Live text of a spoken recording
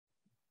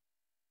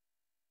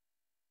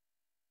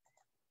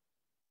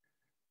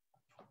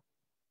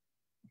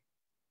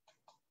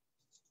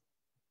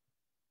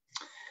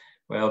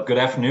Well, good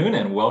afternoon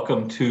and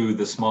welcome to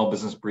the Small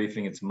Business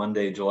Briefing. It's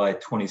Monday, July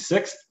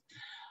 26th,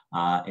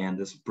 and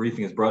this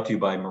briefing is brought to you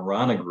by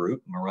Marana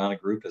Group. Marana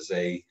Group is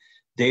a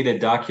data,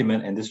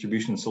 document, and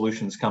distribution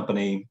solutions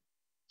company.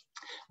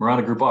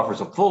 Marana Group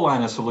offers a full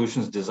line of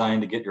solutions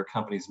designed to get your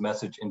company's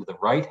message into the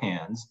right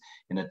hands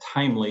in a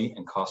timely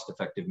and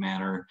cost-effective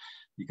manner.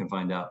 You can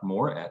find out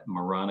more at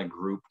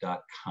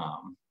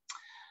maranagroup.com.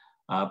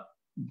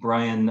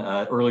 Brian,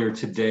 earlier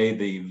today,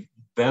 the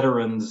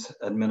Veterans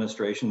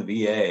Administration,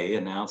 the VA,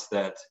 announced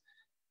that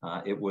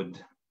it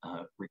would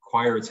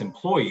require its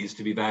employees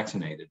to be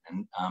vaccinated.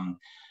 And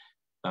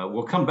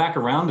we'll come back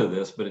around to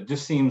this, but it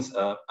just seems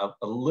a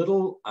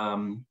little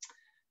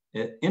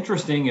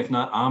interesting, if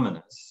not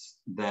ominous,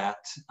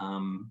 that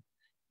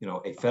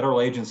a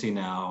federal agency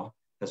now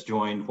has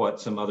joined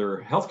what some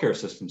other healthcare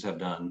systems have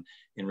done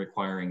in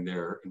requiring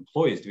their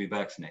employees to be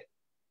vaccinated.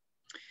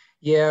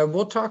 Yeah,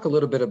 we'll talk a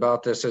little bit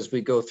about this as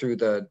we go through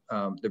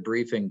the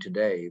briefing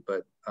today,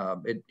 but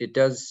it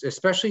does,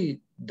 especially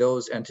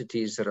those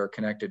entities that are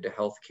connected to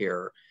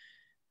healthcare,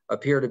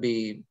 appear to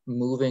be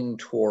moving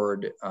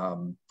toward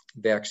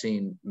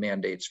vaccine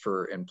mandates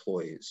for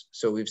employees.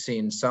 So we've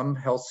seen some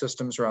health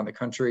systems around the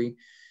country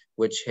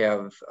which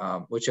have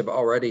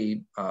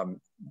already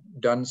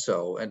done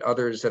so, and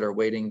others that are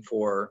waiting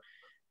for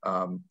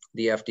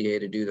the FDA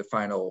to do the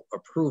final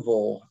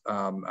approval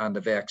on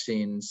the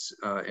vaccines.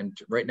 And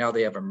right now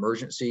they have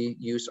emergency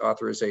use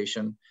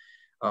authorization.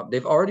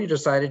 They've already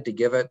decided to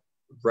give it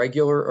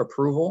regular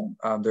approval.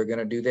 They're going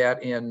to do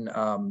that in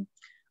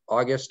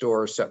August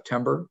or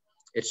September.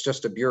 It's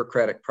just a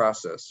bureaucratic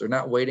process. They're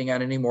not waiting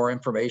on any more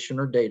information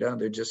or data.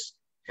 They just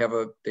have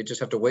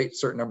to wait a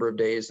certain number of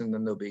days and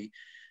then they'll be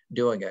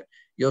doing it.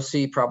 You'll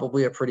see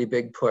probably a pretty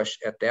big push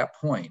at that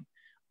point,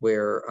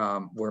 where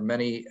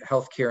many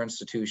healthcare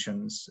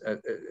institutions,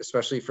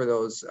 especially for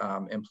those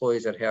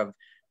employees that have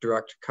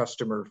direct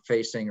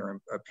customer-facing or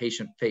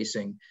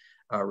patient-facing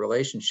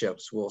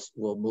relationships,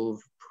 will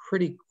move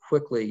pretty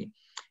quickly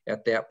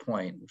at that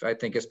point. I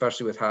think,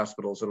 especially with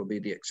hospitals, it'll be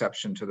the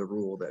exception to the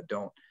rule that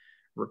don't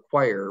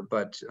require.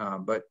 But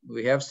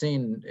we have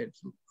seen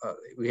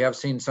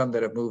some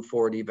that have moved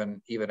forward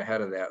even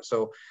ahead of that.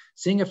 So,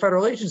 seeing a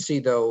federal agency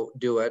though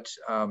do it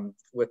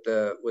with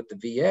the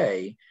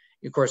VA.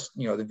 Of course,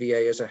 the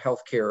VA is a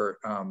healthcare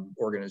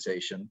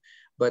organization,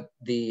 but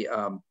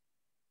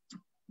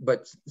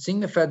seeing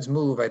the feds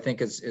move, I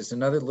think, is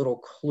another little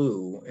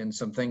clue in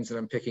some things that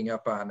I'm picking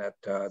up on that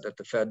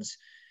the feds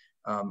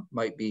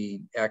might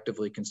be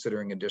actively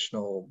considering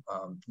additional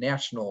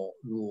national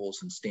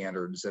rules and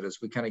standards. That as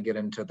we kind of get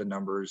into the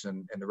numbers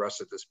and the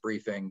rest of this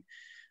briefing,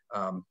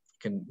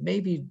 can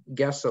maybe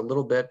guess a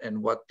little bit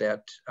and what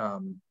that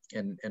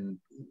and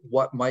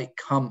what might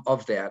come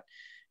of that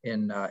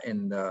in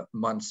the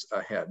months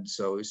ahead.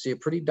 So we see a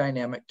pretty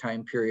dynamic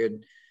time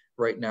period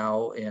right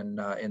now in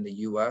the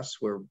U.S.,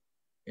 where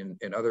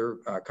in other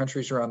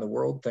countries around the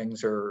world,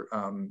 things are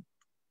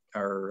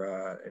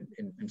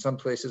in some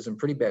places in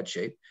pretty bad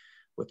shape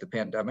with the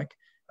pandemic.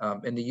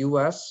 In the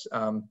U.S.,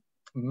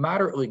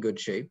 moderately good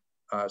shape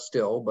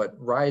still, but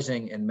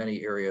rising in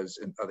many areas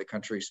in other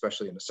countries,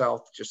 especially in the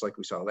South, just like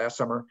we saw last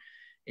summer.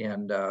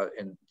 And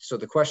so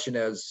the question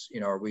is,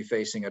 are we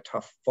facing a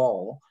tough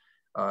fall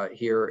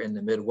here in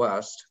the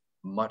Midwest,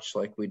 much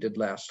like we did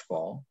last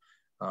fall?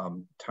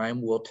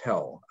 Time will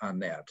tell on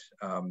that.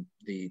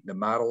 The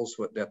models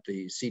that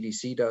the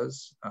CDC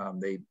does,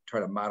 they try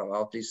to model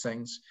out these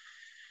things.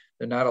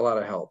 They're not a lot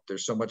of help.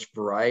 There's so much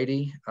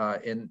variety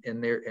in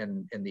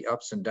the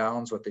ups and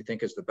downs, what they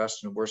think is the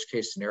best and worst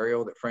case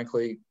scenario, that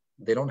frankly,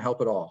 they don't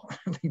help at all.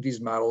 I think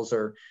these models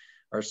are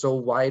so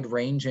wide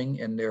ranging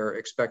in their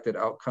expected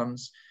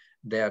outcomes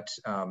that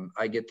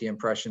I get the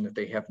impression that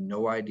they have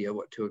no idea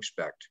what to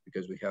expect,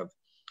 because we have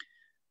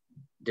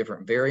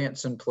different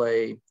variants in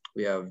play.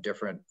 We have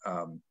different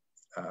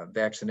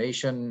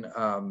vaccination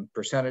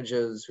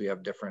percentages. We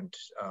have different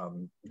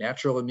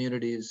natural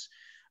immunities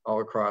all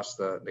across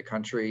the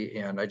country.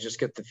 And I just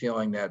get the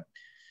feeling that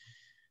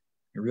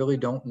you really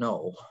don't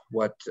know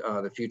what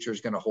the future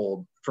is going to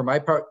hold. For my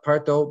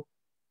part though,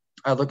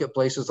 I look at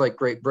places like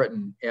Great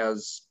Britain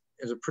as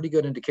a pretty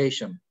good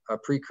indication, a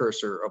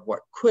precursor of what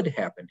could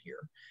happen here.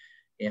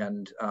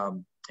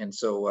 And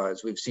so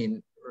as we've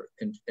seen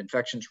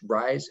infections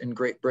rise in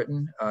Great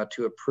Britain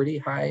to a pretty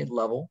high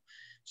level,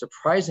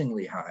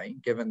 surprisingly high,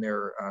 given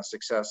their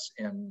success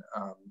in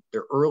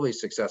their early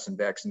success in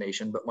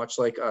vaccination, but much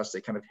like us,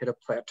 they kind of hit a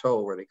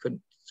plateau where they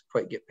couldn't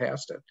quite get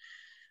past it.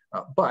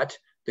 But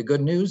the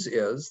good news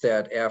is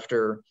that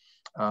after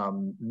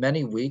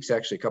many weeks,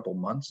 actually a couple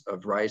months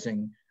of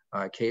rising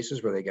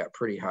cases where they got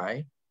pretty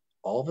high,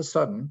 all of a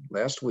sudden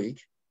last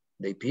week,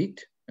 they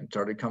peaked and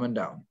started coming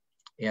down.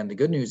 And the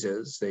good news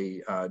is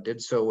they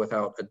did so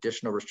without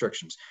additional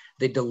restrictions.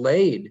 They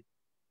delayed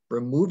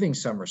removing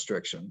some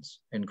restrictions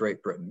in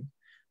Great Britain,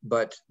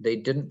 but they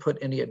didn't put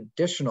any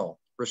additional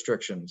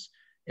restrictions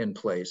in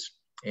place.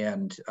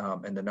 And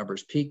the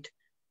numbers peaked,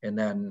 and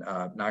then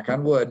knock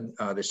on wood,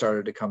 they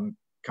started to come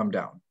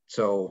down.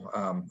 So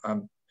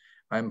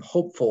I'm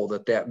hopeful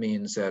that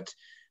means that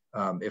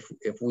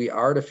If we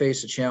are to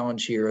face a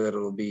challenge here, that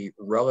it'll be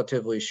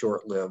relatively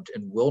short-lived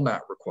and will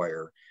not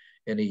require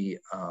any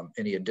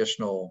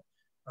additional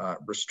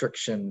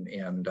restriction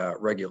and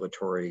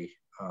regulatory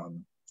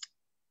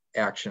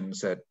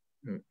actions that,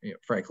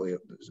 frankly,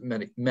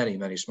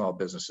 many small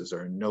businesses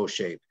are in no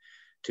shape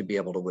to be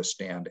able to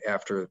withstand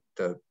after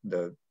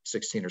the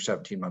 16 or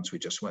 17 months we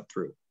just went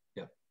through.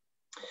 Yeah.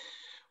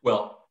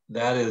 Well,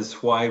 that is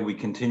why we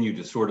continue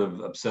to sort of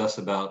obsess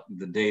about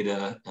the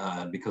data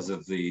because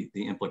of the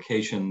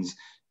implications.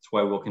 It's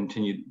why we'll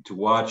continue to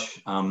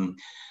watch.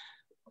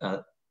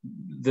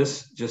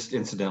 This just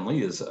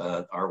incidentally is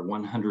our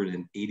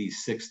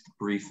 186th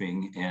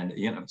briefing. And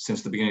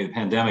since the beginning of the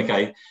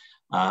pandemic,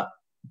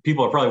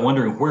 people are probably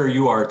wondering where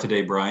you are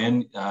today,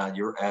 Brian.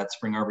 You're at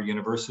Spring Arbor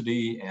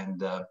University,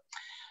 and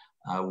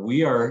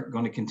we are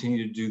going to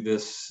continue to do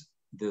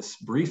this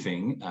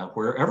briefing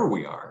wherever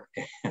we are.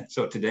 And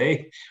so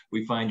today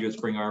we find you at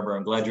Spring Arbor.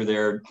 I'm glad you're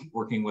there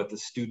working with the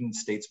Student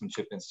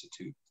Statesmanship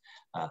Institute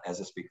as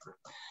a speaker.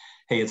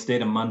 Hey, it's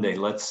Data Monday.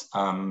 Let's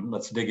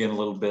dig in a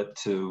little bit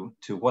to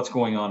what's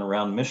going on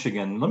around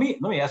Michigan. Let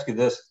me ask you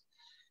this.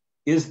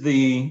 Is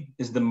the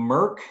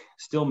MERC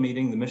still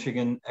meeting, the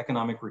Michigan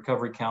Economic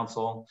Recovery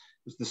Council?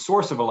 Is the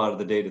source of a lot of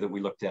the data that we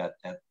looked at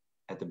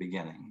the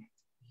beginning?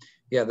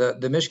 Yeah,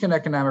 the Michigan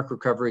Economic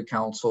Recovery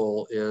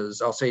Council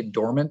is, I'll say,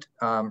 dormant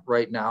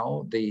right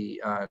now. The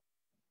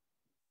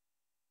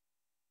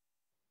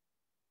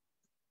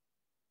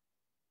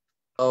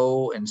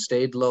low and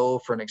stayed low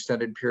for an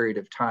extended period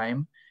of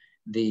time.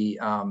 They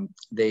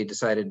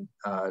decided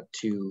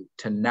to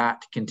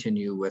not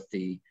continue with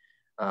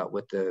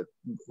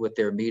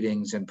their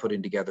meetings and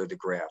putting together the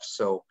graphs.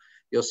 So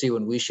you'll see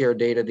when we share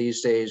data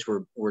these days,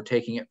 we're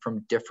taking it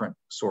from different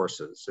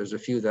sources. There's a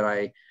few that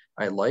I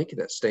like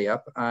that stay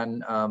up on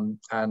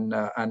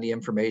the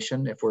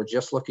information. If we're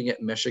just looking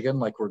at Michigan,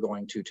 like we're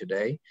going to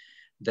today,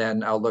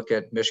 then I'll look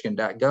at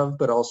michigan.gov,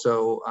 but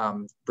also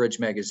Bridge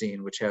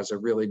Magazine, which has a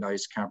really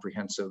nice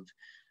comprehensive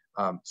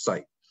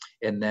site.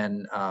 And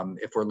then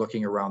if we're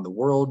looking around the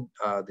world,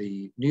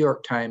 the New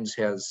York Times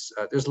has,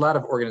 there's a lot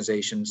of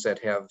organizations that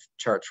have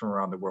charts from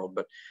around the world,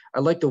 but I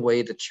like the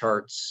way the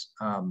charts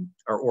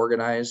are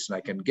organized, and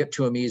I can get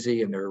to them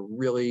easy, and they're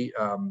really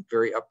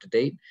very up to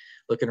date,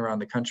 looking around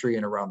the country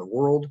and around the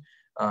world.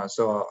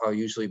 So I'll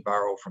usually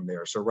borrow from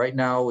there. So right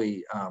now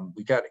we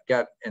got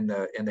in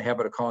the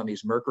habit of calling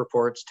these MERC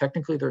reports.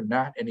 Technically they're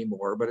not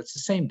anymore, but it's the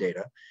same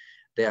data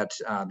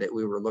that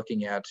we were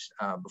looking at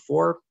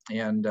before,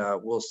 and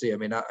we'll see. I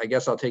mean, I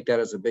guess I'll take that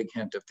as a big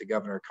hint. If the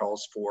governor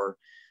calls for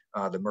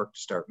the MERC to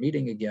start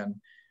meeting again,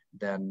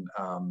 then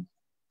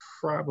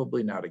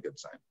probably not a good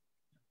sign.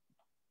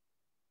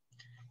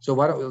 So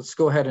let's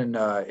go ahead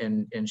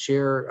and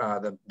share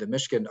the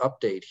Michigan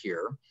update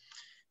here.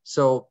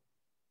 So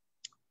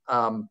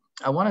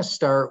I want to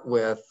start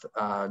with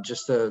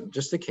just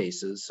the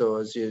cases. So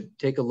as you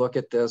take a look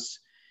at this,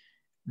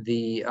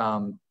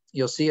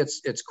 you'll see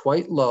it's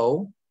quite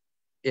low.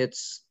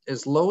 It's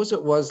as low as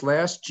it was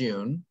last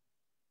June,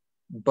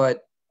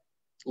 but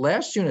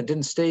last June it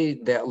didn't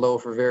stay that low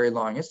for very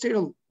long. It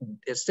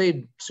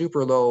stayed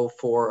super low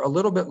for a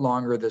little bit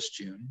longer this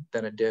June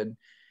than it did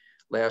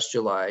last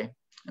July,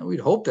 and we'd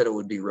hope that it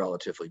would be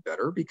relatively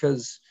better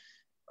because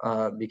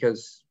a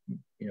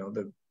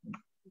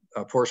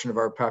portion of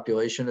our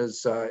population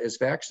is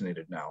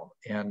vaccinated now,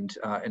 and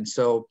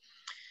so.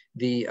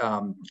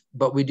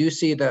 But we do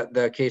see that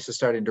the case is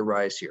starting to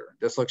rise here.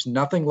 This looks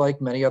nothing like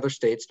many other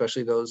states,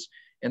 especially those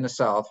in the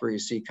South, where you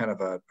see kind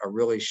of a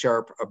really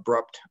sharp,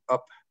 abrupt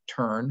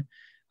upturn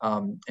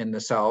in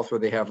the South, where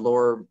they have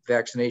lower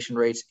vaccination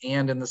rates.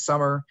 And in the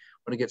summer,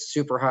 when it gets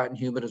super hot and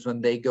humid, is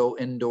when they go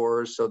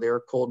indoors. So their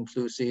cold and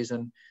flu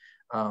season,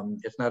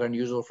 it's not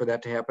unusual for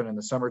that to happen in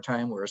the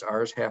summertime, whereas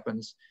ours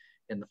happens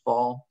in the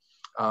fall.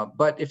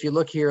 But if you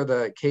look here,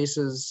 the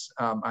cases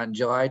on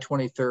July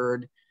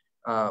 23rd,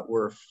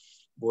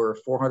 were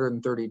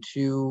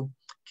 432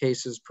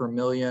 cases per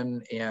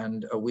million,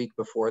 and a week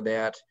before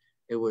that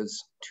it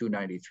was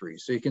 293.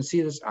 So you can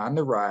see this on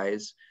the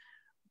rise,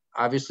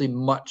 obviously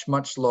much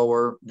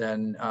lower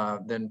than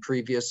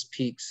previous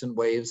peaks and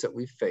waves that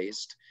we've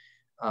faced.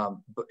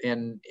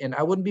 And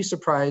I wouldn't be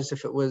surprised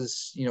if it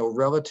was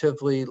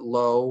relatively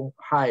low,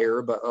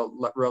 higher, but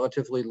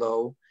relatively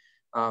low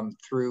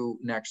through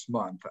next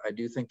month. I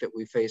do think that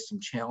we face some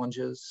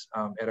challenges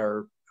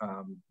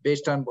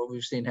based on what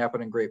we've seen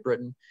happen in Great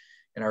Britain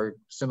and our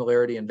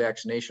similarity in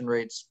vaccination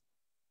rates.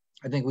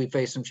 I think we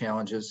face some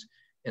challenges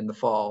in the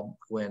fall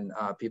when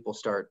people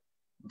start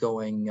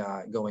going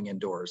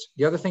indoors.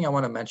 The other thing I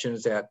want to mention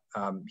is that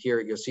here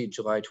you'll see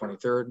July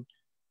 23rd.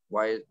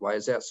 Why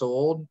is that so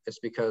old? It's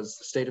because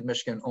the state of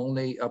Michigan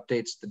only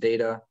updates the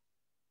data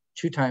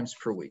 2 times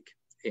per week.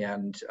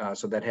 And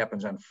so that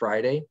happens on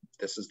Friday.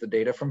 This is the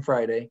data from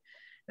Friday.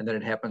 And then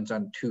it happens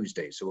on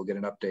Tuesday. So we'll get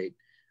an update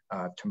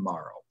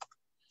tomorrow.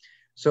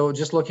 So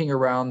just looking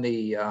around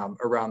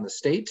the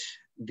state,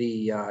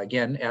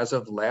 again, as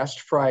of last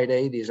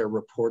Friday, these are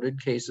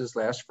reported cases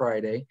last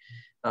Friday,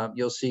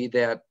 you'll see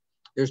that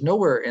there's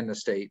nowhere in the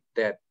state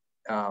that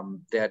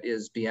that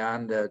is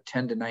beyond the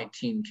 10 to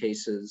 19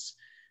 cases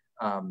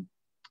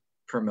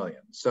per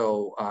million.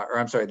 So, or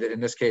I'm sorry,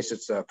 in this case,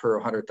 it's per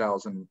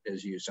 100,000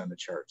 is used on the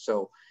chart.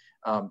 So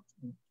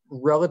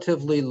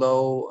relatively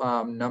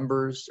low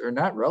numbers, or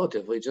not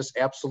relatively, just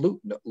absolute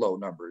low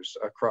numbers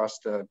across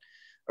the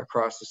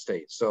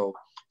state. So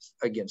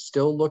again,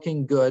 still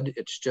looking good.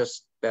 It's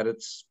just that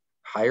it's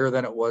higher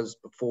than it was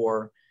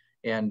before,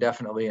 and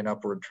definitely an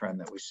upward trend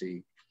that we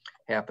see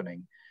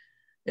happening.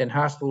 In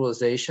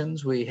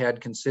hospitalizations, we had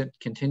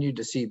continued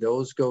to see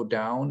those go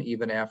down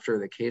even after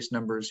the case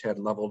numbers had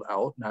leveled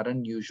out. Not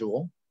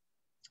unusual,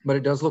 but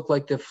it does look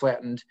like they've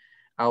flattened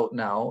out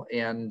now,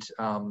 and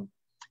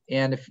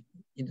if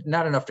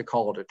not enough to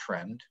call it a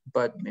trend,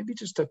 but maybe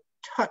just a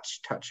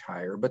touch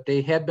higher. But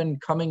they had been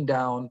coming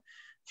down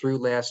through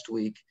last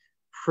week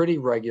pretty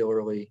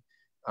regularly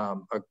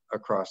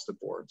across the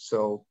board.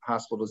 So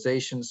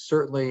hospitalizations,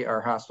 certainly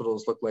our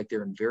hospitals look like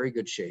they're in very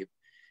good shape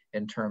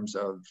in terms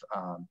of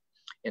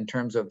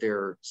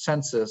their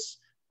census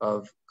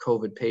of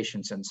COVID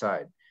patients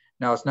inside.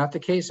 Now, it's not the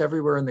case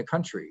everywhere in the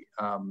country.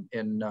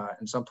 In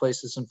some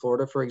places in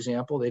Florida, for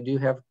example, they do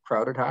have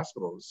crowded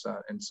hospitals,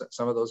 and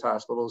some of those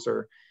hospitals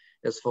are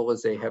as full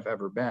as they have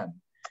ever been.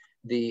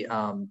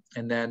 And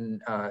then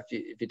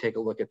if you take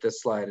a look at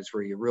this slide, is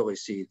where you really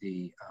see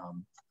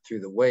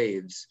through the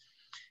waves,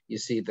 you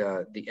see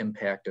the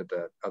impact of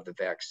the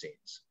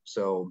vaccines.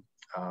 So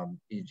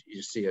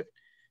you see it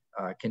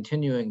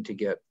continuing to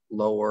get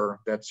lower.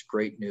 That's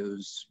great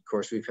news. Of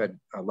course, we've had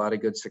a lot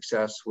of good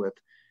success with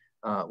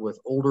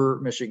older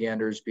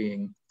Michiganders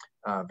being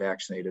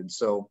vaccinated.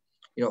 So,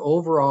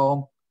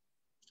 overall,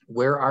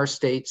 where our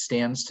state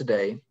stands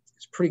today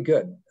is pretty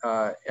good.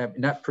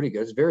 Not pretty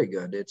good, it's very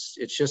good. It's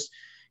just,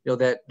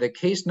 that the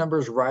case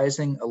numbers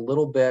rising a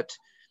little bit.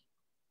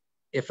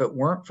 If it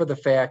weren't for the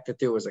fact that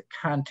there was a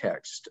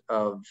context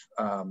of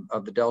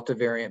the Delta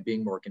variant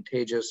being more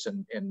contagious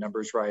and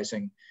numbers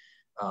rising,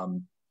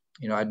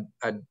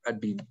 I'd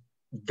be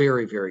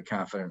very, very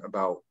confident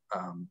about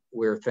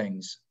where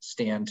things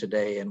stand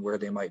today and where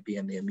they might be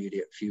in the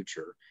immediate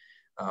future.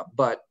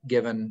 But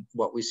given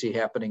what we see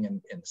happening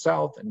in the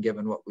South, and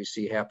given what we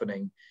see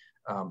happening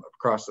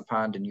across the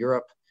pond in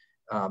Europe,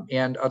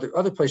 and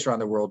other places around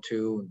the world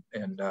too,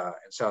 and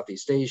in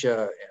Southeast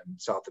Asia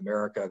and South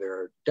America, there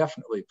are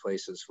definitely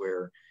places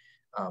where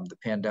the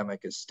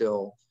pandemic is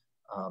still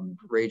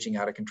raging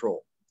out of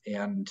control.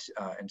 And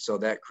so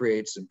that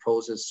creates and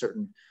poses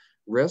certain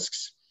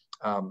risks.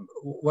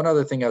 One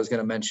other thing I was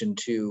going to mention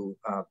too.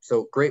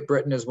 So Great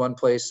Britain is one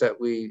place that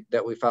we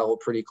follow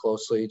pretty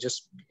closely.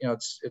 Just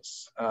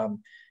it's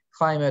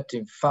climate,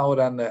 and follow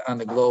it on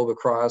the globe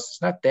across.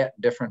 It's not that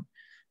different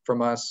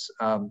from us.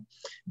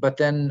 But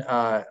then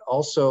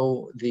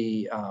also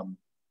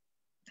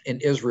in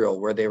Israel,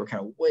 where they were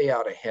kind of way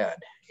out ahead,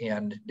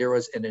 and there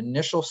was an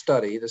initial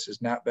study. This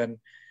has not been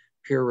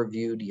peer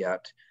reviewed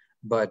yet,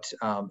 but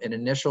an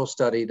initial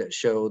study that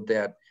showed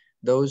that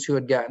those who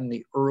had gotten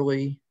the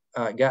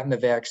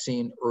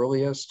vaccine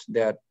earliest,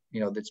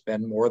 that's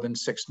been more than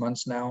 6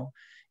 months now,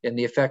 and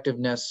the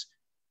effectiveness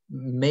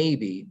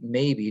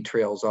maybe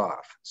trails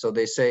off. So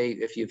they say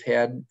if you've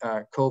had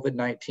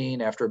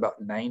COVID-19 after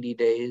about 90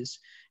 days,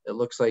 it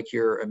looks like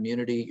your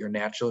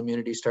natural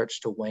immunity starts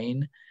to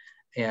wane,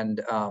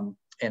 and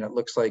it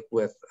looks like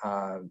with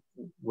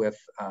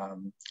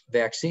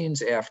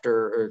vaccines, after,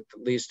 or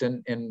at least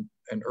in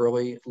an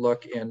early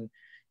look in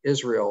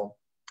Israel,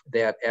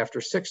 that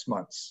after 6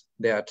 months,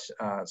 that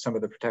some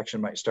of the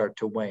protection might start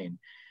to wane.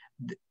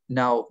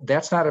 Now,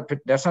 that's not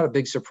a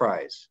big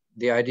surprise.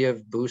 The idea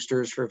of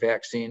boosters for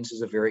vaccines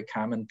is a very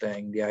common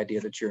thing. The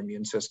idea that your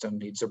immune system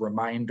needs a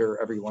reminder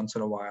every once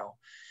in a while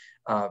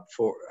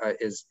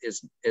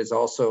is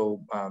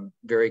also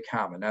very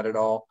common, not at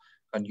all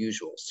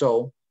unusual.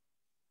 So,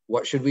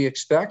 what should we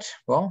expect?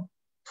 Well,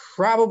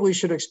 probably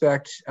should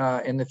expect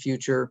in the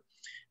future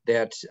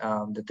that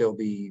there'll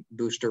be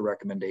booster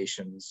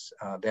recommendations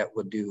that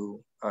would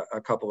do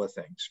a couple of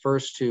things.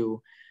 First,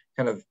 to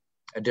kind of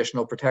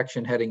additional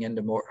protection heading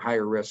into more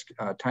higher risk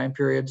time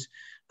periods,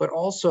 but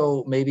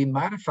also maybe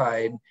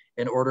modified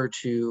in order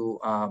to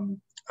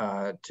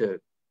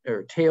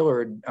or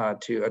tailored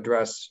to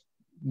address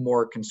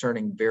more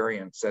concerning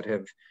variants that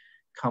have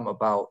come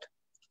about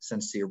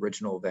since the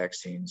original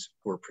vaccines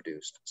were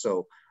produced.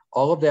 So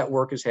all of that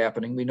work is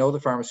happening. We know the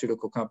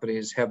pharmaceutical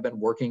companies have been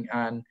working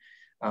on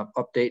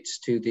updates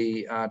to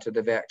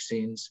the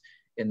vaccines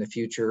in the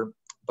future,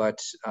 but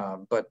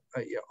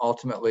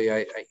ultimately,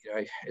 I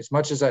as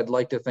much as I'd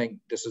like to think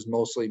this is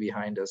mostly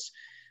behind us,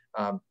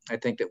 I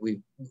think that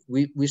we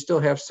still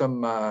have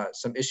some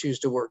issues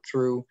to work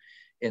through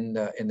in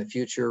the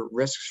future,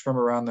 risks from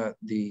around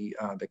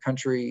the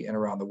country and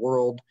around the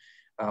world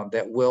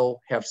that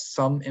will have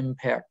some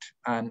impact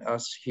on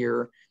us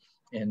here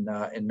in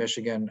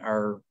Michigan.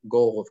 Our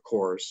goal, of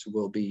course,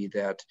 will be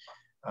that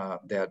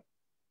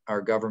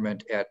our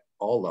government at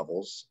all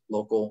levels,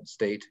 local,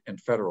 state,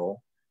 and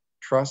federal,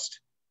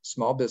 trust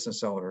small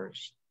business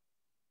owners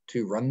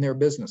to run their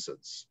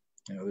businesses.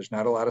 There's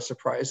not a lot of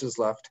surprises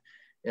left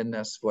in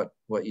this, what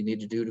you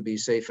need to do to be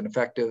safe and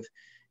effective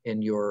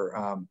in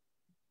your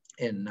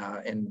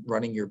in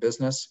running your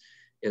business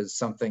is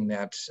something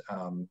that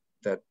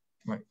that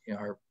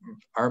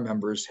our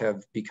members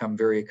have become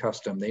very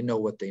accustomed. They know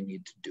what they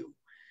need to do.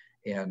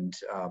 And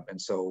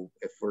so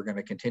if we're going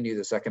to continue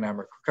this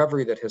economic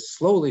recovery that has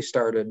slowly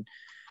started,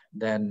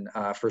 then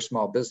for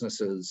small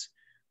businesses,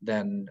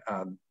 then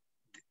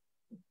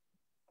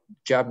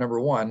job number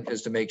one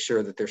is to make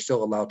sure that they're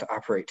still allowed to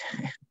operate.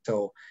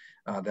 So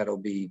that'll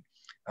be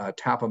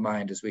top of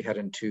mind as we head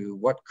into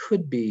what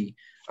could be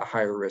a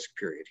higher risk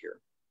period here.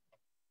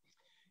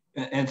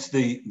 And it's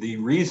the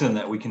reason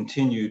that we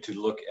continue to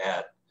look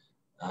at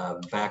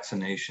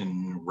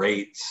vaccination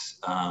rates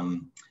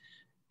and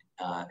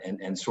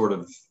sort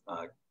of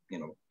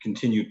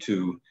continue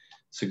to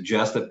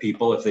suggest that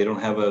people, if they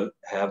don't have a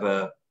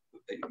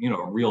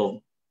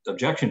real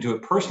objection to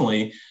it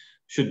personally,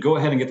 should go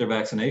ahead and get their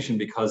vaccination,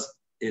 because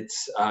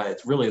it's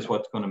really is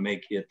what's going to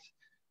make it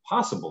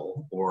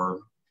possible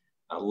or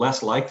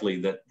less likely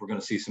that we're going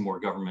to see some more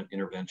government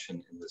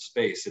intervention in this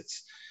space.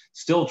 It's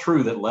still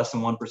true that less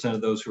than 1%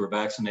 of those who are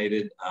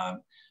vaccinated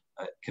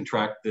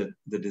contract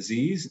the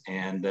disease,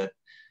 and that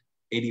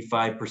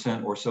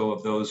 85% or so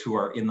of those who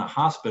are in the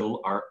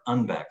hospital are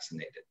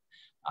unvaccinated.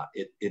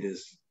 It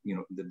is,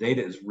 the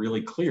data is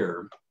really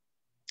clear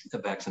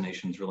that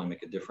vaccinations really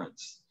make a different.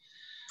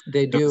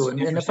 They do,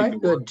 and if I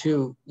could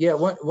too, yeah.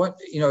 What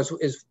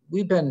is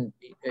we've been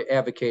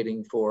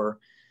advocating for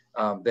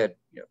that.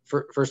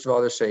 First of all,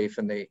 they're safe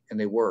and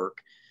they work,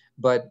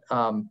 but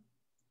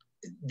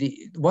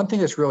the one thing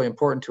that's really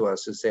important to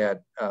us is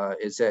that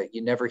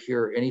you never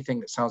hear anything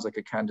that sounds like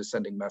a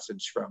condescending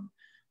message from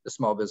the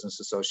Small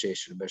Business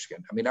Association of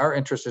Michigan. I mean, our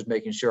interest is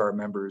making sure our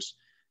members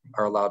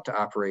are allowed to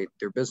operate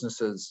their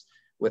businesses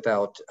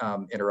without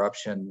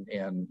interruption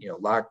and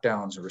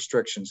lockdowns and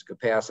restrictions,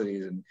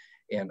 capacities,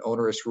 and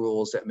onerous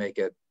rules that make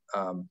it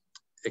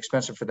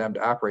expensive for them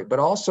to operate, but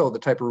also the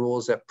type of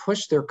rules that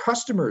push their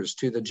customers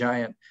to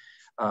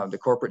the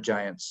corporate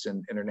giants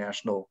and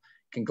international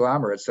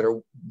conglomerates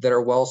that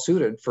are well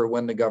suited for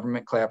when the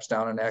government claps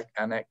down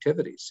on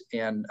activities.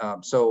 And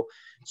so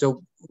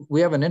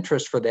we have an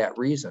interest for that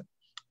reason,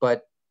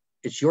 but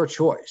it's your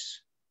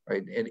choice,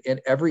 right?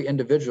 And every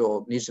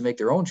individual needs to make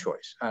their own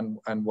choice on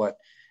what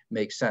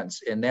makes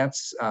sense. And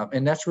that's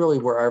really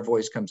where our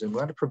voice comes in. We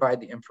want to provide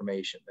the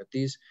information that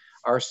these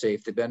are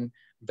safe. They've been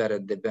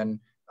vetted. They've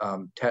been,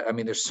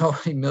 there's so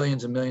many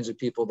millions and millions of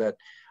people that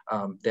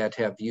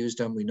have used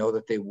them. We know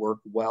that they work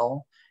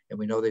well, and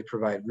we know they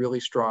provide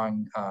really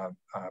strong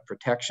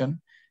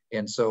protection.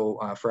 And so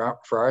for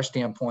our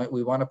standpoint,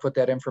 we want to put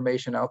that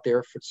information out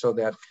there so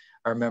that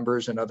our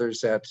members and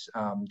others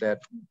that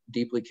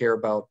deeply care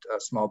about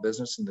small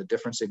business and the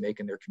difference they make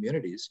in their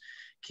communities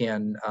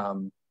can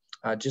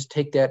just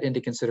take that into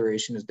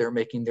consideration as they're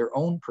making their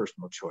own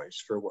personal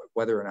choice for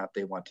whether or not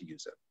they want to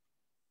use it.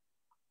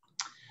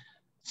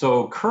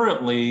 So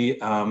currently,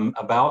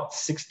 about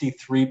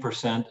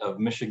 63% of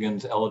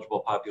Michigan's eligible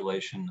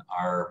population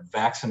are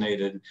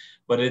vaccinated,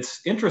 but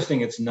it's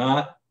interesting, it's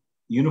not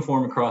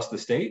uniform across the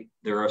state.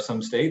 There are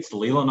some states,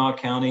 Leelanau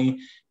County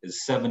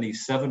is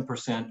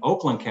 77%,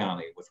 Oakland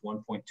County with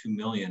 1.2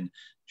 million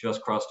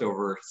just crossed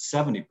over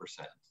 70%.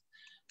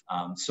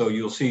 So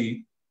you'll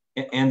see,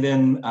 and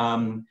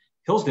then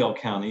Hillsdale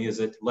County is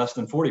at less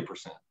than 40%.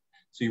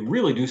 So you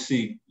really do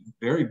see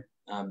very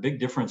big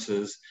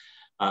differences.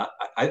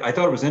 I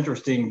thought it was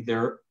interesting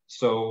there.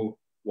 So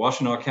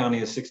Washtenaw County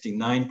is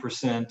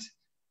 69%,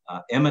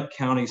 Emmett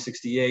County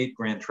 68,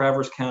 Grand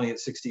Traverse County at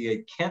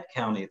 68, Kent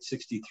County at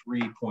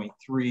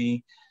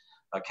 63.3,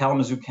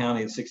 Kalamazoo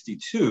County at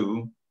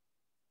 62.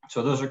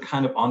 So those are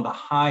kind of on the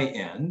high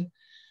end.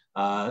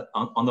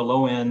 On the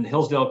low end,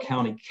 Hillsdale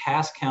County,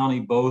 Cass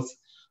County, both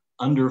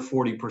under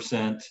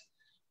 40%.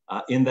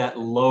 In that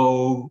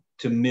low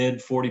to mid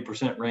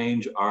 40%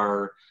 range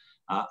are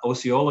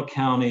Osceola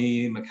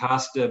County,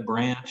 Mecosta,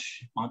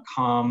 Branch,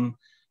 Montcalm,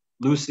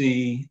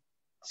 Lucy,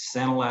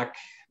 Sanilac,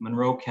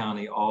 Monroe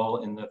County,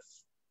 all in the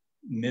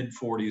mid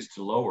 40s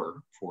to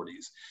lower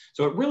 40s.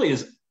 So it really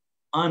is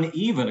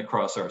uneven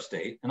across our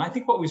state. And I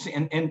think what we see,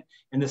 and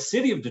the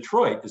city of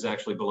Detroit is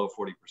actually below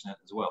 40%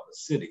 as well, the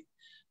city,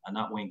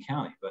 not Wayne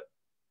County. But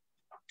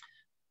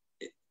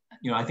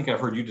I think I've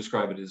heard you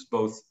describe it as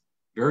both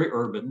very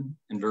urban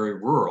and very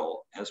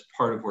rural as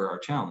part of where our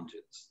challenge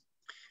is.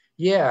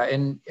 Yeah,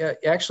 and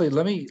actually,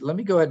 let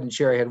me go ahead and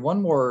share. I had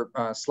one more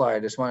slide. I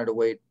just wanted to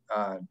wait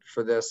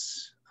for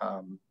this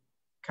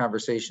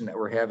conversation that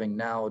we're having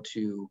now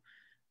to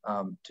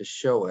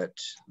show it.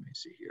 Let me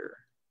see here.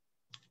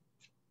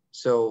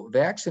 So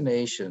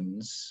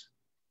vaccinations.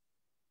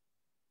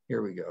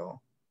 Here we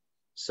go.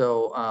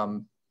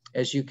 So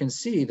as you can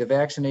see, the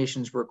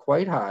vaccinations were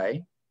quite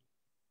high,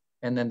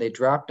 and then they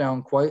dropped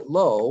down quite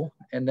low,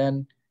 and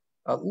then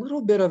a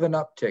little bit of an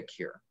uptick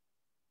here.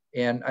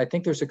 And I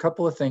think there's a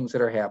couple of things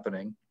that are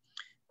happening.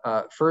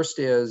 First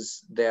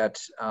is that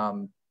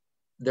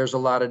there's a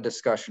lot of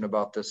discussion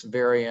about this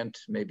variant.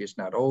 Maybe it's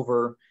not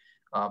over,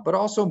 but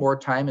also more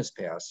time has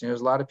passed.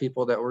 There's a lot of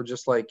people that were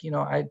just like,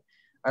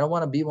 I don't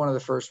want to be one of the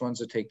first ones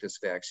to take this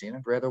vaccine.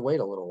 I'd rather wait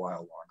a little while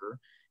longer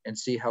and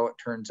see how it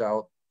turns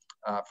out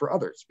for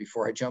others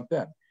before I jump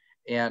in.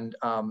 And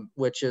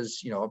which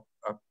is, you know,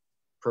 a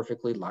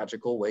perfectly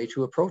logical way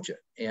to approach it.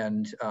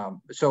 And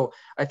so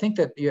I think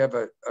that you have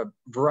a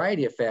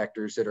variety of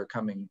factors that are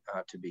coming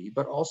to be,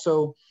 but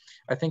also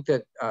I think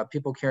that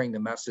people carrying the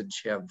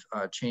message have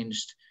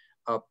changed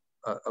up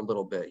a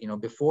little bit. You know,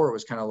 before it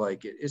was kind of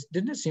like,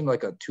 didn't it seem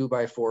like a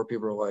 2x4?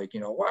 People were like, you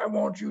know, why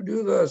won't you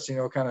do this? You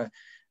know, kind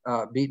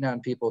of beating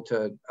on people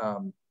to,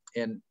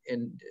 and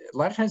a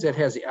lot of times that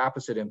has the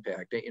opposite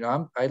impact. You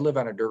know, I live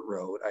on a dirt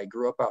road. I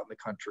grew up out in the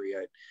country.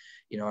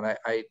 You know, and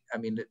I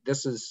mean,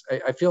 this is,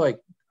 I feel like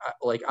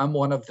I'm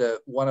one of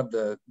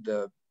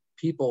the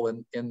people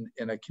in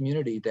a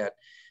community that,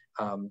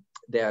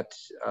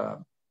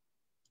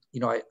 you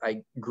know,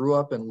 I grew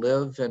up and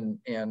live and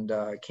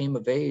came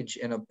of age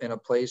in a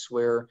place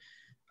where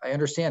I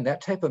understand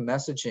that type of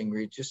messaging where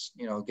you just,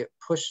 you know, get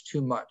pushed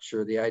too much,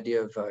 or the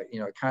idea of, you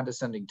know, a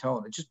condescending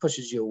tone, it just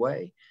pushes you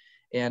away.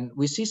 And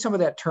we see some of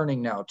that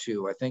turning now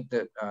too. I think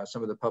that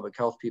some of the public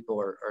health people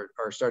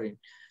are starting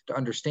to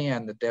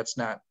understand that that's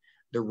not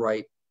the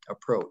right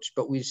approach,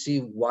 but we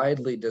see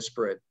widely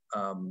disparate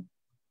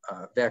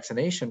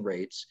vaccination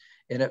rates,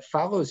 and it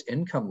follows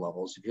income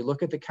levels. If you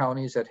look at the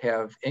counties that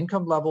have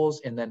income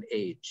levels and then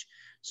age,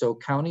 so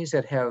counties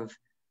that have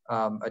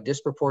a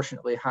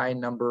disproportionately high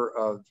number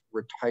of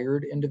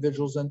retired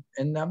individuals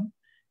in them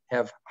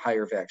have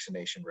higher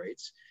vaccination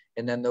rates,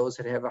 and then those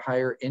that have a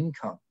higher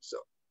income, so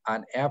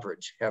on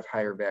average, have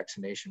higher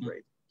vaccination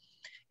rates.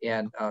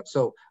 And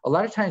so a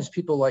lot of times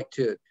people like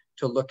to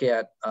look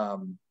at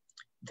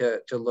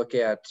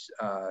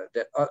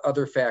that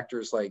other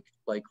factors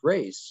like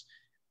race.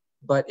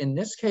 But in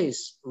this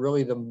case,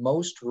 really the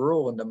most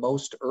rural and the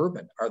most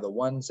urban are the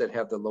ones that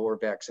have the lower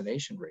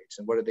vaccination rates.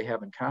 And what do they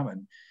have in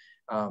common?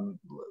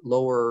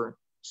 Lower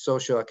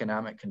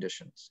socioeconomic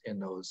conditions in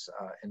those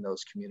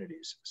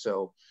communities.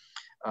 So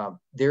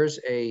there's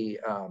a,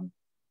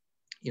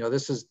 you know,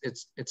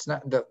 it's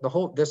not the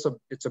whole,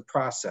 it's a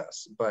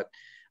process, but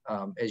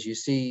as you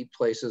see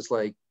places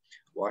like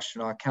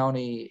Washtenaw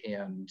County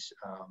and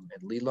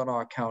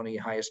Leelanau County,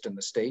 highest in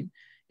the state,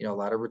 you know, a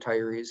lot of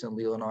retirees in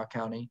Leelanau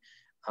County,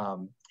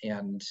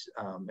 and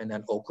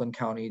then Oakland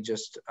County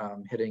just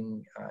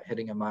hitting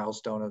a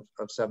milestone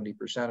of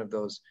 70% of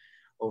those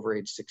over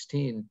age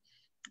 16.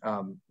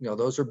 You know,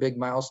 those are big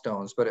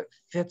milestones, but it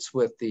fits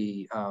with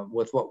the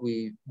with what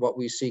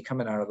we see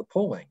coming out of the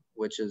polling,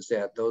 which is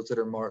that those that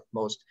are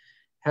most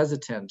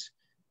hesitant,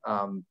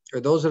 or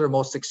those that are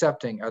most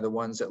accepting, are the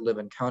ones that live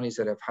in counties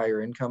that have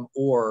higher income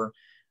or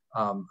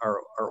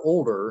are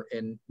older.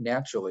 And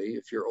naturally,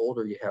 if you're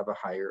older, you have a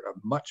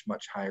much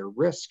higher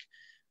risk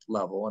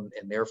level, and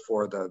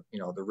therefore the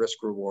risk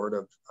reward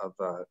of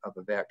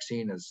a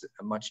vaccine is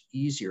a much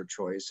easier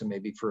choice, and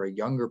maybe for a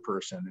younger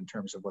person in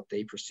terms of what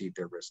they perceive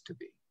their risk to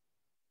be.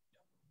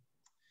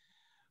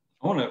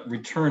 I want to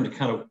return to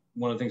kind of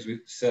one of the things we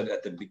said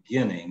at the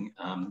beginning.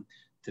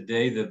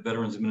 Today, the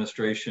Veterans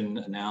Administration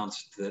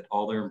announced that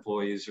all their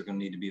employees are going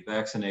to need to be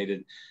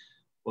vaccinated.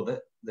 Well,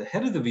 the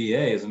head of the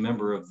VA is a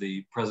member of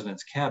the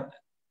president's cabinet.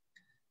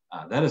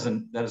 That is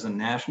a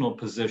national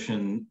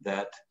position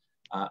that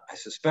I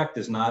suspect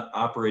is not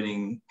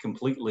operating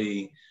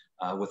completely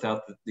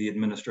without the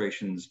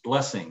administration's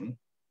blessing.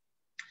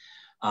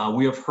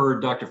 We have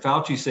heard Dr.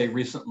 Fauci say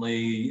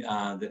recently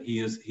that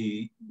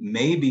he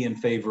may be in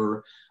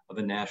favor of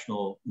a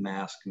national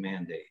mask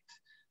mandate.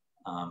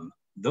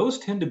 Those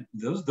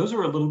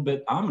are a little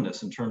bit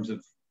ominous in terms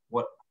of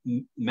what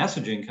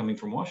messaging coming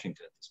from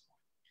Washington at this point.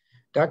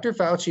 Dr.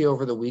 Fauci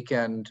over the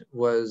weekend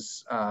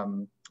was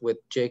with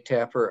Jake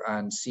Tapper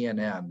on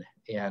CNN,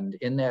 and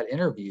in that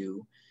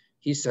interview,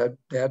 he said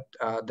that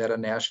that a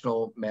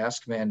national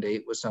mask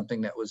mandate was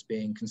something that was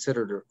being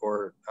considered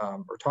or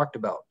talked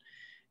about.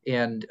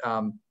 And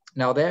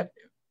now that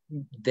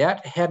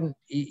hadn't,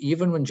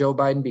 even when Joe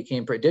Biden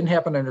became president, didn't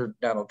happen under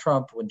Donald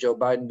Trump. When Joe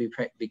Biden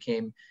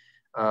became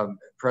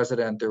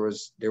president,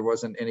 there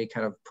wasn't any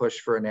kind of push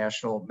for a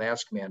national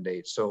mask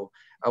mandate. So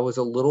I was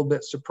a little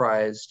bit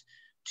surprised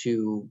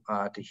to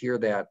hear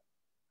that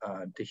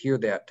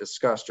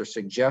discussed or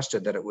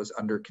suggested that it was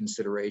under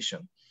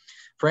consideration.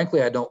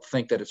 Frankly, I don't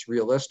think that it's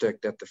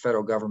realistic that the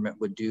federal government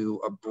would do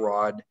a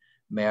broad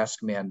mask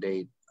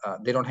mandate.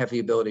 They don't have the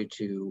ability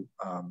to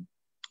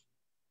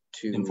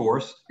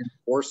enforce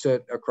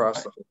it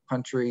across the whole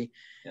country.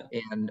 Yeah.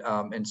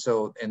 And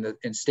so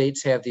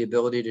states have the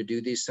ability to do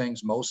these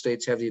things. Most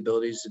states have the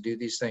abilities to do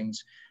these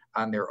things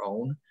on their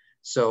own.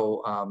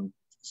 So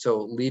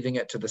so leaving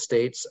it to the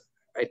states,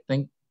 I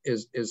think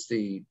is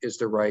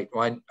the right,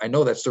 well, I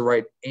know that's the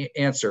right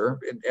answer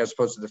as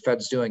opposed to the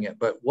feds doing it,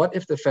 but what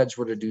if the feds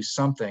were to do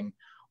something?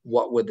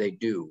 What would they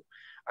do?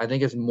 I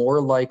think it's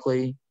more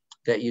likely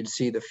that you'd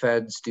see the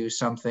feds do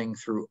something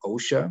through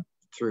OSHA,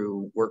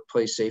 through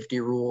workplace safety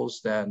rules,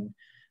 than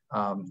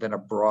a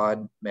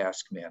broad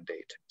mask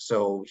mandate.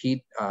 So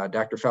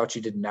Dr.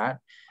 Fauci did not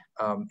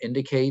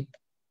indicate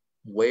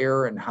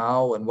where and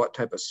how and what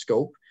type of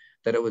scope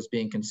that it was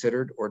being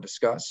considered or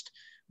discussed.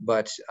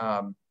 but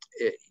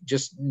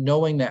just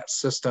knowing that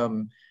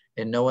system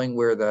and knowing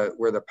where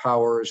the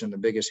powers and the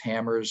biggest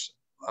hammers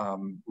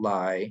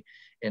lie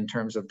in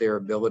terms of their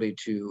ability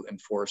to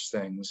enforce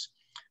things,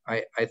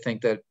 I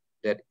think that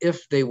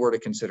if they were to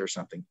consider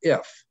something,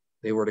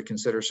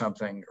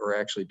 or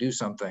actually do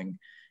something,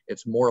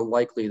 it's more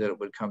likely that it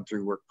would come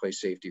through workplace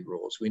safety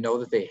rules. We know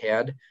that they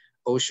had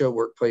OSHA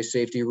workplace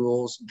safety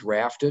rules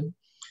drafted.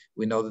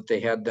 We know that they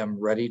had them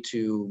ready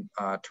to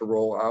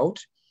roll out,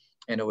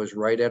 and it was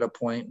right at a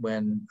point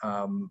when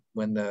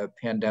the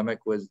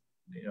pandemic was,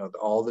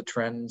 all the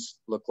trends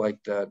looked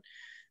like that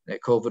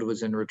COVID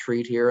was in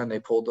retreat here, and they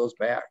pulled those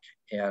back.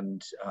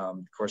 And of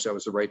course, that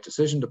was the right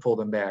decision to pull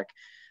them back.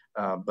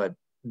 But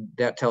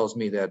that tells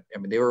me that,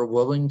 they were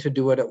willing to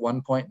do it at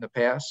one point in the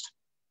past.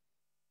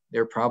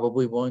 They're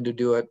probably willing to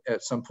do it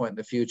at some point in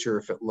the future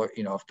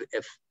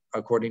if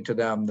according to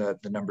them the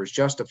numbers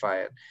justify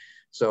it.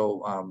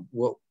 So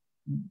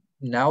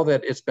now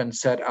that it's been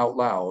said out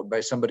loud by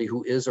somebody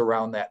who is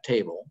around that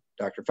table,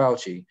 Dr.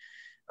 Fauci,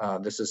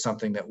 this is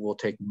something that we'll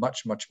take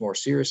much, much more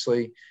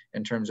seriously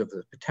in terms of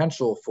the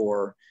potential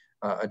for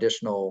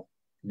additional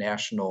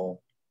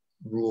national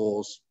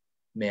rules,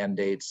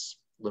 mandates,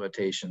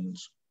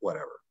 limitations,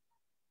 whatever.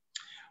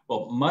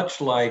 Well,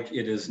 much like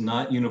it is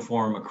not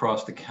uniform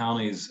across the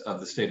counties of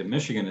the state of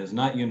Michigan, it is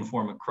not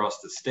uniform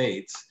across the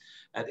states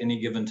at any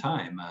given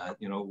time.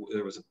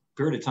 There was a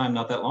period of time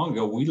not that long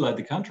ago, we led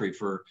the country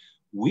for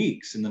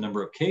weeks in the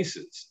number of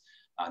cases.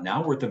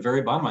 Now we're at the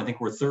very bottom. I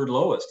think we're third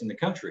lowest in the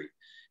country.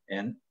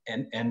 And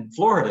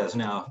Florida is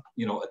now,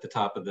 at the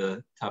top of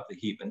the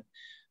heap.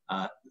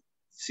 And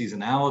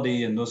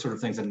seasonality and those sort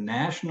of things, a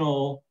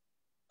national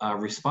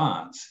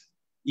response,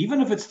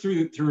 even if it's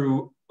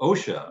through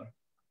OSHA,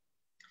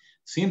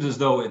 seems as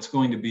though it's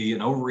going to be an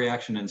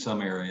overreaction in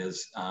some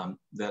areas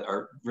that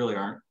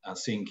aren't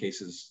seeing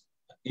cases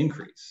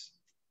increase.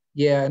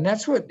 Yeah, and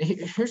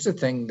here's the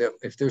thing, that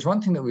if there's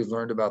one thing that we've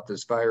learned about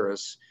this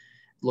virus,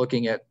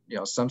 looking at,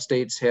 some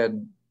states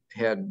had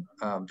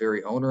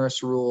very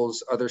onerous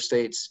rules, other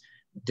states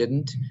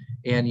didn't,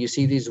 and you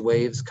see these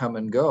waves come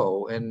and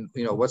go. And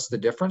what's the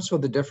difference?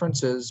 Well, the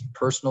difference is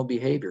personal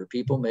behavior.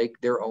 People make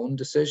their own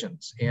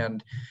decisions,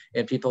 and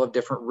people have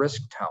different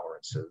risk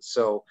tolerances.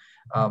 So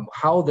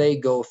how they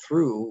go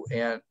through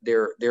and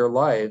their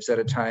lives at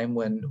a time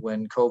when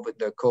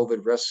the COVID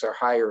risks are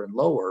higher and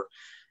lower,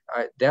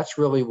 that's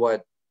really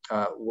what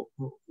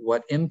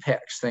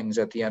impacts things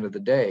at the end of the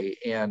day.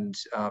 And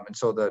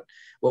so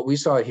what we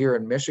saw here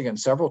in Michigan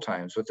several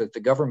times was that the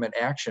government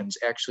actions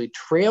actually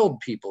trailed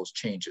people's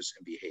changes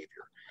in behavior.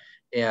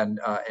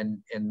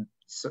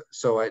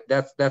 So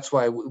that's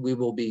why we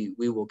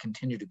will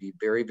continue to be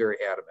very, very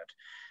adamant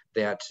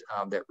that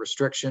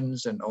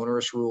restrictions and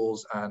onerous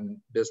rules on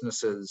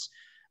businesses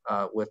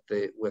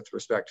with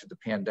respect to the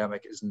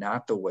pandemic is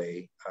not the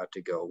way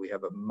to go. We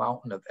have a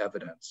mountain of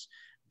evidence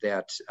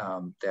that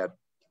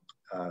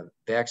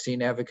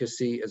vaccine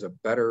advocacy is a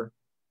better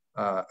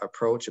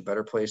approach, a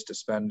better place to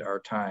spend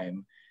our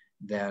time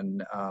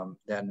than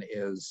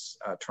is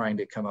trying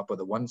to come up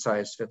with a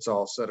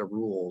one-size-fits-all set of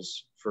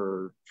rules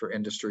for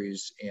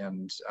industries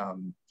and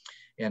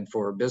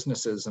for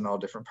businesses in all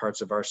different parts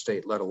of our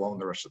state, let alone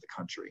the rest of the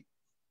country.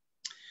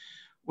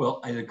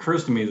 Well, it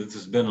occurs to me that this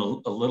has been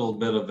a little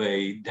bit of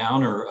a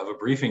downer of a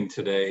briefing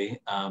today.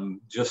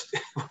 Just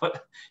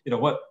what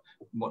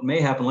may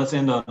happen. Let's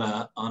end on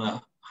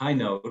a high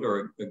note,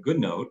 or a good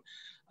note.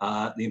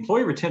 The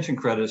employee retention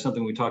credit is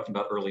something we talked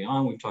about early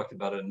on. We've talked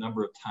about it a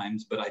number of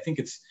times, but I think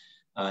it's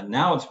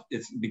now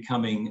it's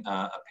becoming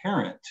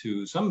apparent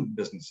to some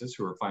businesses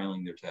who are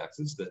filing their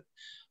taxes that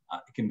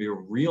it can be a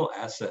real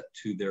asset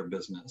to their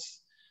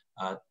business.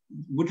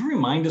 Would you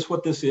remind us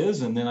what this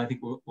is? And then I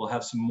think we'll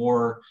have some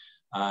more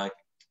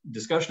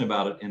discussion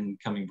about it in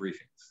coming briefings.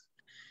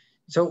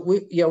 So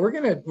we're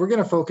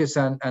gonna focus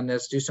on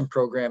this, do some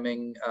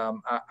programming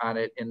on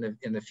it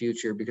in the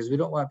future, because we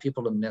don't want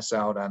people to miss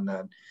out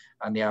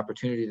on the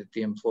opportunity that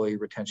the employee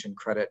retention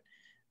credit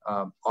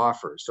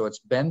offers. So it's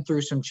been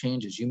through some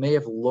changes. You may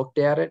have looked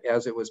at it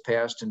as it was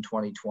passed in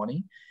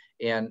 2020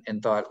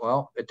 and thought,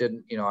 well, it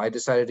didn't, I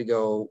decided to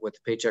go with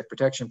the Paycheck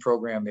Protection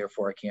Program,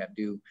 therefore I can't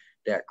do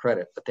that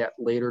credit, but that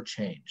later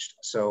changed.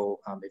 So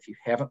if you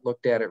haven't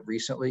looked at it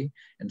recently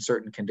and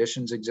certain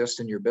conditions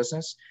exist in your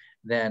business,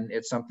 then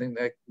it's something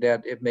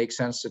that it makes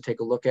sense to take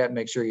a look at and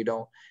make sure you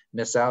don't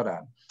miss out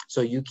on.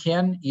 So you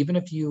can, even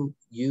if you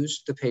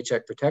used the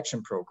Paycheck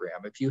Protection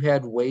Program, if you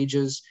had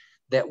wages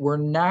that were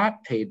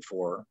not paid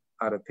for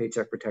out of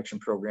Paycheck Protection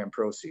Program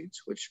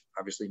proceeds, which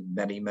obviously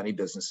many, many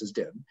businesses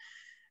did,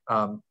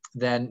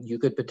 then you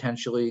could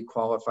potentially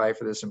qualify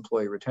for this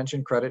employee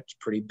retention credit. It's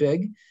pretty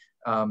big.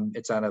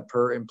 It's on a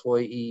per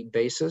employee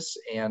basis,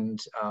 and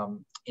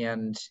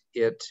it's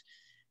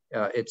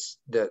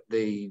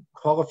the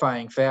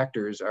qualifying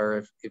factors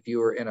are if you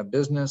were in a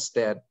business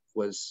that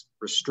was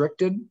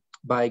restricted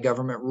by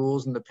government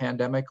rules in the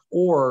pandemic,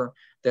 or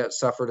that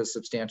suffered a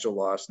substantial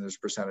loss, and there's a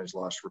percentage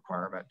loss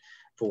requirement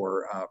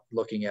for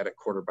looking at it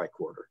quarter by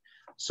quarter.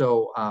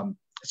 So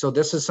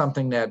this is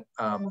something that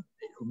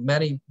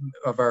many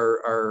of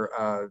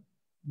our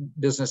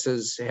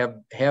businesses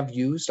have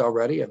used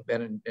already. I've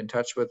been in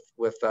touch with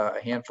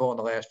a handful in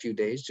the last few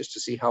days just to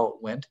see how it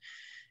went.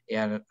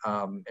 And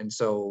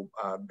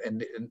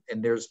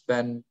there's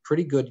been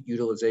pretty good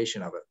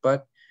utilization of it.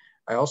 But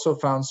I also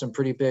found some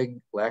pretty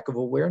big lack of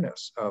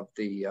awareness of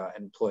the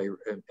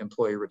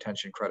employee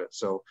retention credit.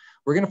 So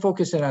we're going to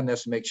focus in on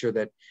this and make sure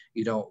that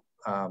you don't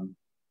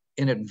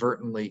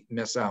inadvertently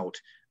miss out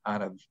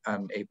on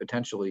a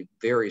potentially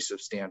very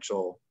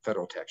substantial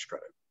federal tax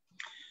credit.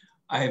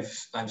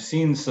 I've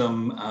seen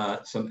some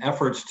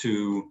efforts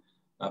to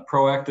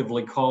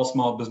proactively call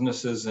small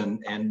businesses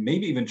and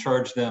maybe even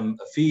charge them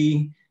a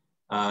fee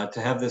to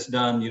have this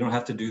done. You don't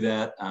have to do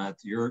that.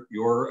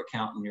 Your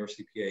accountant, your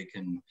CPA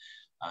can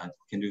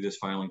do this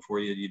filing for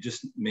you. You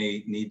just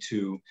may need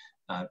to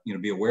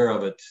be aware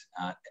of it.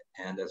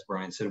 And as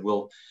Brian said,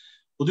 we'll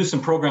do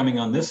some programming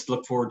on this.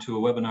 Look forward to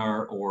a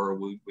webinar, or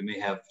we may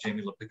have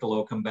Jamie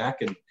LaPiccolo come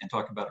back and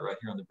talk about it right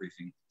here on the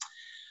briefing.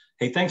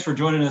 Hey, thanks for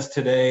joining us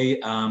today.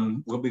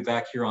 We'll be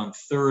back here on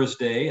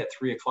Thursday at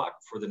 3 o'clock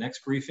for the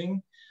next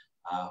briefing.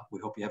 We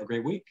hope you have a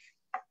great week.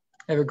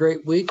 Have a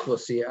great week. We'll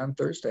see you on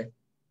Thursday.